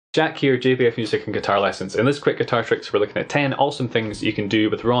Jack here, JBF Music and Guitar Lessons. In this quick guitar tricks we're looking at 10 awesome things you can do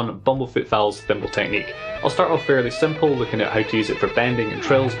with Ron Bumblefoot Thal's thimble technique. I'll start off fairly simple, looking at how to use it for bending and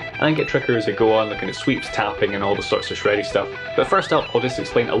trills, and then get trickier as I go on, looking at sweeps, tapping and all the sorts of shreddy stuff. But first up, I'll just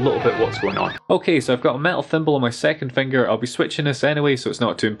explain a little bit what's going on. Okay, so I've got a metal thimble on my second finger. I'll be switching this anyway, so it's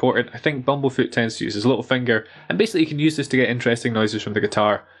not too important. I think Bumblefoot tends to use his little finger, and basically you can use this to get interesting noises from the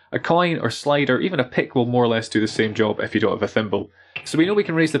guitar. A coin or slide or even a pick will more or less do the same job if you don't have a thimble. So we know we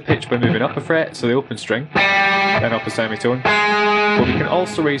can raise the pitch by moving up a fret, so the open string, then up a semitone, but we can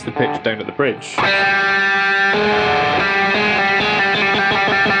also raise the pitch down at the bridge.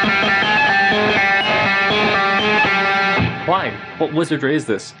 Why? What wizardry is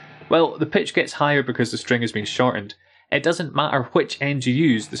this? Well, the pitch gets higher because the string has been shortened. It doesn't matter which end you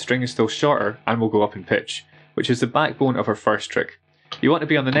use, the string is still shorter and will go up in pitch, which is the backbone of our first trick. You want to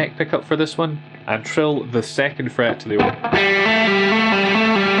be on the neck pickup for this one, and trill the second fret to the open.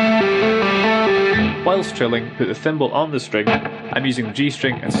 Whilst trilling, put the thimble on the string, I'm using the G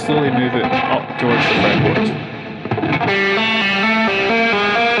string and slowly move it up towards the fretboard.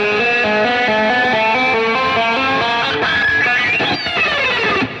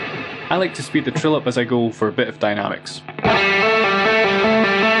 I like to speed the trill up as I go for a bit of dynamics.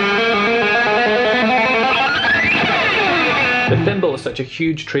 The thimble is such a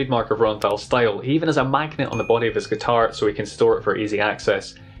huge trademark of Ron Thal's style. He even has a magnet on the body of his guitar so he can store it for easy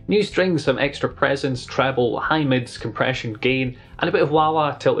access. New strings, some extra presence, treble, high mids, compression, gain, and a bit of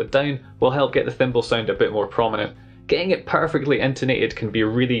wah-wah tilted down will help get the thimble sound a bit more prominent. Getting it perfectly intonated can be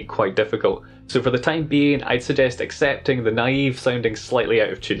really quite difficult, so for the time being I'd suggest accepting the naive sounding slightly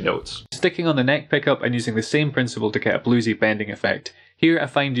out of tune notes. Sticking on the neck pickup and using the same principle to get a bluesy bending effect. Here I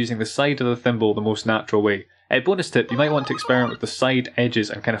find using the side of the thimble the most natural way. Bonus tip, you might want to experiment with the side edges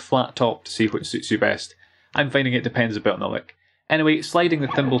and kind of flat top to see what suits you best. I'm finding it depends a bit on the lick. Anyway, sliding the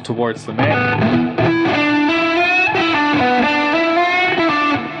thimble towards the neck.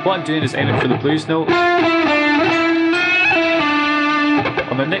 What I'm doing is aiming for the blues note.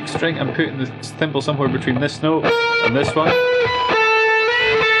 On the next string I'm putting the thimble somewhere between this note and this one.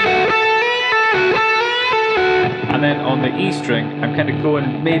 And then on the E string I'm kind of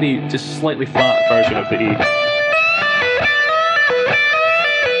going maybe just slightly flat version of the E.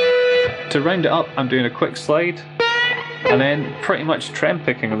 To round it up, I'm doing a quick slide, and then pretty much trem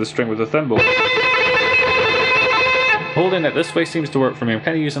picking on the string with the thimble. Holding it this way seems to work for me. I'm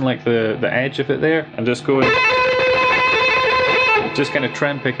kind of using like the edge of it there, and just going, just kind of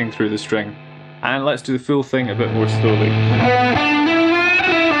trem picking through the string. And let's do the full thing a bit more slowly.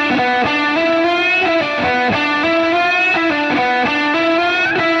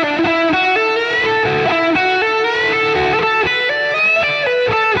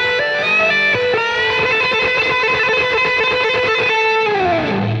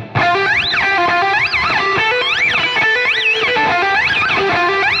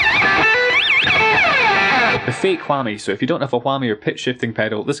 Fake whammy, so if you don't have a whammy or pitch shifting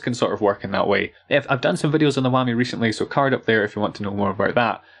pedal, this can sort of work in that way. I've done some videos on the whammy recently, so card up there if you want to know more about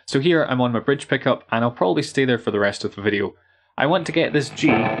that. So here I'm on my bridge pickup, and I'll probably stay there for the rest of the video. I want to get this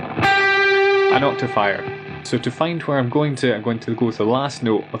G an octave higher. So to find where I'm going to go with the last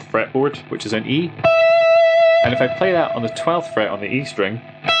note of the fretboard, which is an E. And if I play that on the 12th fret on the E string,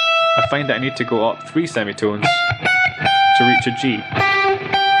 I find that I need to go up 3 semitones to reach a G.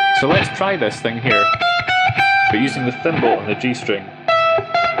 So let's try this thing here, but using the thimble on the G string.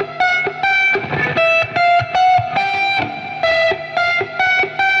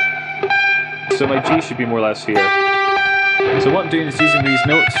 So my G should be more or less here. So what I'm doing is using these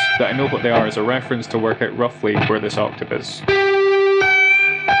notes that I know what they are as a reference to work out roughly where this octave is.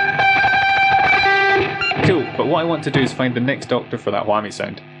 Cool, but what I want to do is find the next octave for that whammy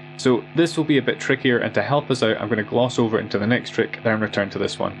sound. So this will be a bit trickier, and to help us out I'm going to gloss over into the next trick, then return to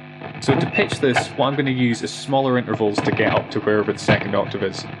this one. So to pitch this, what I'm going to use is smaller intervals to get up to wherever the second octave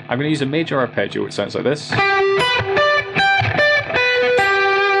is. I'm going to use a major arpeggio, which sounds like this.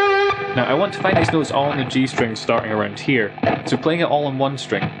 Now I want to find these notes all on the G string starting around here, so playing it all on one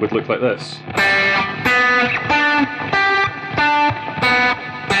string would look like this. Now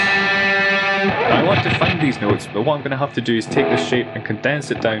I want to find these notes, but what I'm going to have to do is take this shape and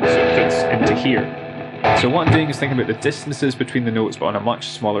condense it down so it fits into here. So what I'm doing is thinking about the distances between the notes but on a much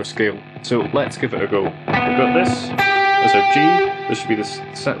smaller scale. So let's give it a go. We've got this as our G, this should be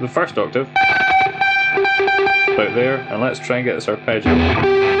the first octave, about there, and let's try and get this arpeggio.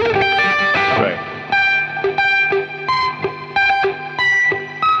 Right.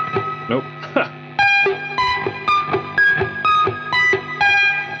 Nope.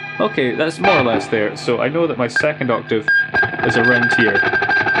 Okay, that's more or less there, so I know that my second octave is around here.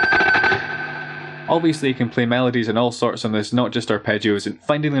 Obviously you can play melodies and all sorts on this, not just arpeggios, and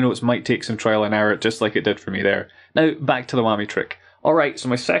finding the notes might take some trial and error, just like it did for me there. Now back to the whammy trick. Alright, so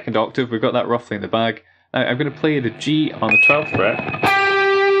my second octave, we've got that roughly in the bag. Now I'm going to play the G on the 12th fret.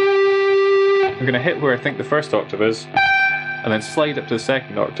 I'm going to hit where I think the first octave is, and then slide up to the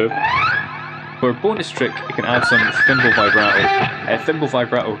second octave. For a bonus trick, you can add some thimble vibrato. Thimble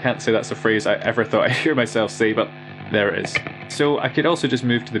vibrato, can't say that's a phrase I ever thought I'd hear myself say, but there it is. So I could also just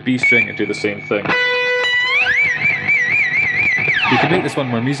move to the B string and do the same thing. You can make this one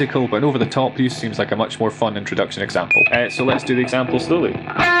more musical, but an over-the-top use seems like a much more fun introduction example. So let's do the example slowly.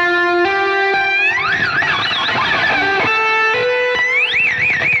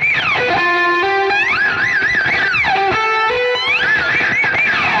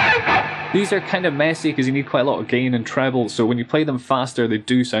 These are kind of messy because you need quite a lot of gain and treble, so when you play them faster they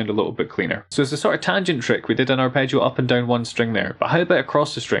do sound a little bit cleaner. So it's a sort of tangent trick, we did an arpeggio up and down one string there, but how about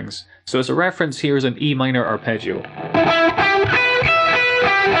across the strings? So as a reference, here is an E minor arpeggio.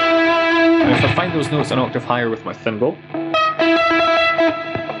 And if I find those notes an octave higher with my thimble,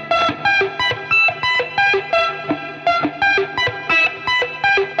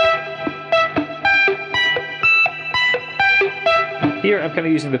 here I'm kind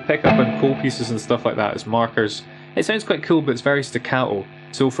of using the pickup and pull pieces and stuff like that as markers. It sounds quite cool, but it's very staccato.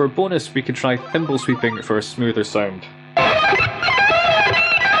 So for a bonus we could try thimble sweeping for a smoother sound.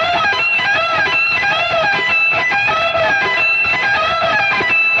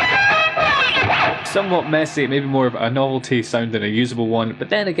 Somewhat messy, maybe more of a novelty sound than a usable one, but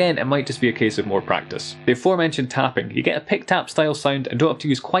then again it might just be a case of more practice. The aforementioned tapping, you get a pick tap style sound and don't have to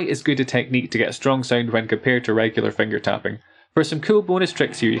use quite as good a technique to get a strong sound when compared to regular finger tapping. For some cool bonus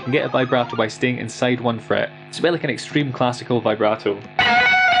tricks here, you can get a vibrato by staying inside one fret. It's a bit like an extreme classical vibrato.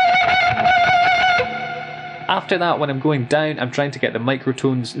 After that, when I'm going down, I'm trying to get the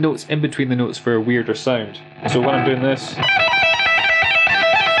microtones, notes in between the notes for a weirder sound. So when I'm doing this,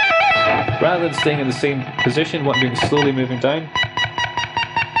 rather than staying in the same position, what I'm doing is slowly moving down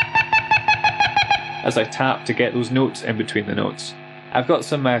as I tap to get those notes in between the notes. I've got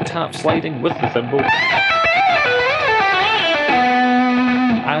some tap sliding with the thimble.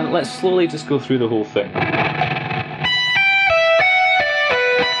 And let's slowly just go through the whole thing.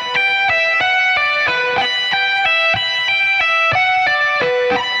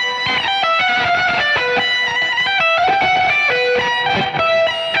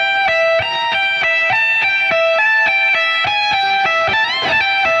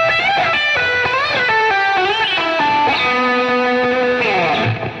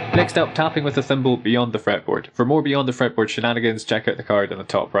 Next up, tapping with the thimble beyond the fretboard. For more beyond the fretboard shenanigans, check out the card in the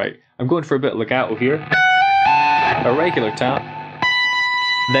top right. I'm going for a bit of legato here, a regular tap,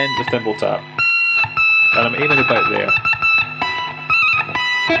 then the thimble tap, and I'm aiming about there.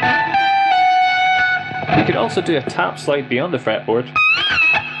 You could also do a tap slide beyond the fretboard,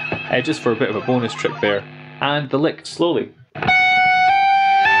 just for a bit of a bonus trick there, and the lick slowly.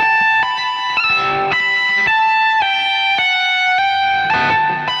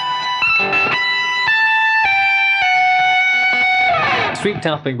 Sweep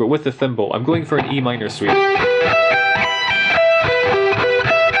tapping, but with the thimble. I'm going for an E minor sweep. I'm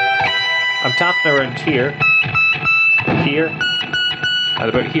tapping around here, and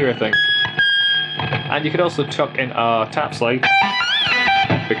about here I think. And you could also chuck in a tap slide,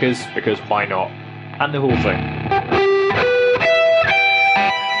 because why not? And the whole thing.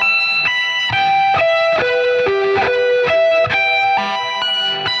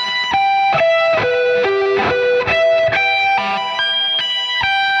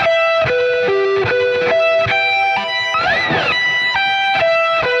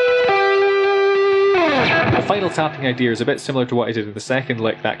 The final tapping idea is a bit similar to what I did in the second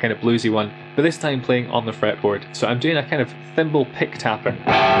lick, that kind of bluesy one, but this time playing on the fretboard. So I'm doing a kind of thimble pick tapping.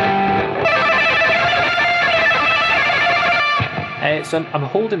 So I'm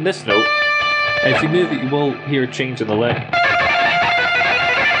holding this note, and if you move it you will hear a change in the lick.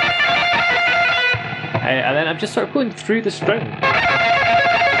 And then I'm just sort of going through the string.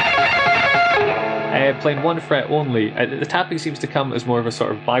 Playing one fret only. The tapping seems to come as more of a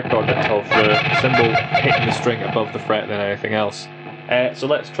sort of byproduct of the cymbal hitting the string above the fret than anything else. So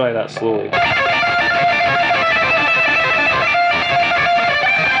let's try that slowly.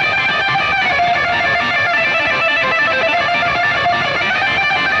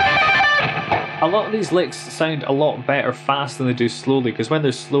 A lot of these licks sound a lot better fast than they do slowly, because when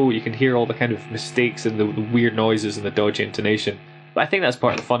they're slow you can hear all the kind of mistakes and the weird noises and the dodgy intonation. But I think that's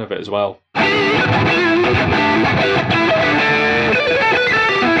part of the fun of it as well.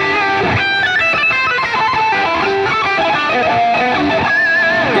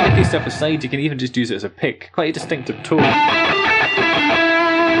 Gimmicky stuff aside, you can even just use it as a pick. Quite a distinctive tone.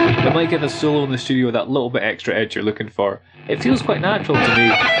 It might give a solo in the studio that little bit extra edge you're looking for. It feels quite natural to me.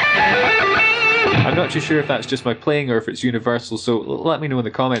 I'm not too sure if that's just my playing or if it's universal, so let me know in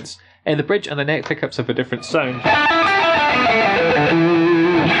the comments. And the bridge and the neck pickups have a different sound.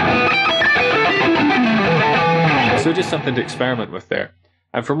 So just something to experiment with there.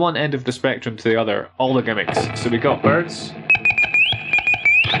 And from one end of the spectrum to the other, all the gimmicks. So we got birds.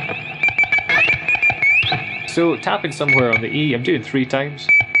 So tapping somewhere on the E, I'm doing 3 times.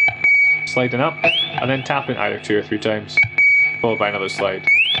 Sliding up, and then tapping either 2 or 3 times, followed by another slide.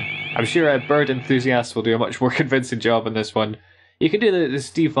 I'm sure bird enthusiasts will do a much more convincing job on this one. You can do the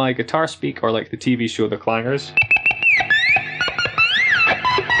Steve Vai guitar speak, or like the TV show The Clangers.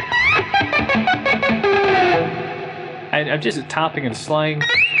 And I'm just tapping and sliding.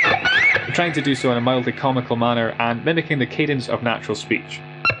 I'm trying to do so in a mildly comical manner and mimicking the cadence of natural speech.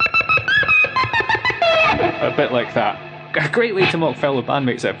 A bit like that. A great way to mock fellow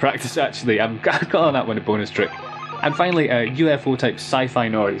bandmates at practice, actually. I'm calling that one a bonus trick. And finally, a UFO type sci-fi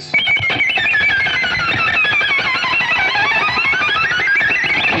noise.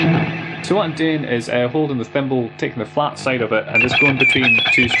 So what I'm doing is holding the thimble, taking the flat side of it, and just going between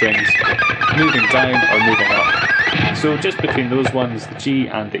 2 strings, moving down or moving up. So just between those ones, the G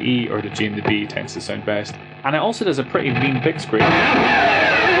and the E, or the G and the B tends to sound best. And it also does a pretty mean big scrape.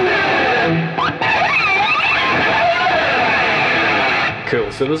 Cool,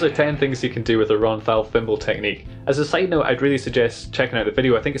 so those are 10 things you can do with the Ron Thal thimble technique. As a side note, I'd really suggest checking out the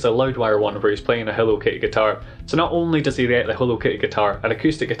video. I think it's a Loudwire one where he's playing a Hello Kitty guitar. So not only does he get the Hello Kitty guitar, an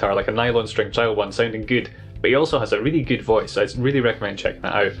acoustic guitar like a nylon string child one sounding good, but he also has a really good voice, so I'd really recommend checking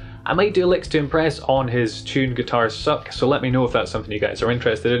that out. I might do licks to impress on his tune Guitars Suck, so let me know if that's something you guys are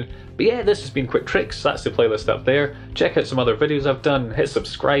interested in. But yeah, this has been Quick Tricks, that's the playlist up there. Check out some other videos I've done, hit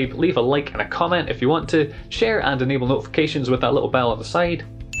subscribe, leave a like and a comment if you want to, share and enable notifications with that little bell on the side,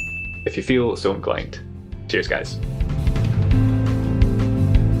 if you feel so inclined. Cheers guys.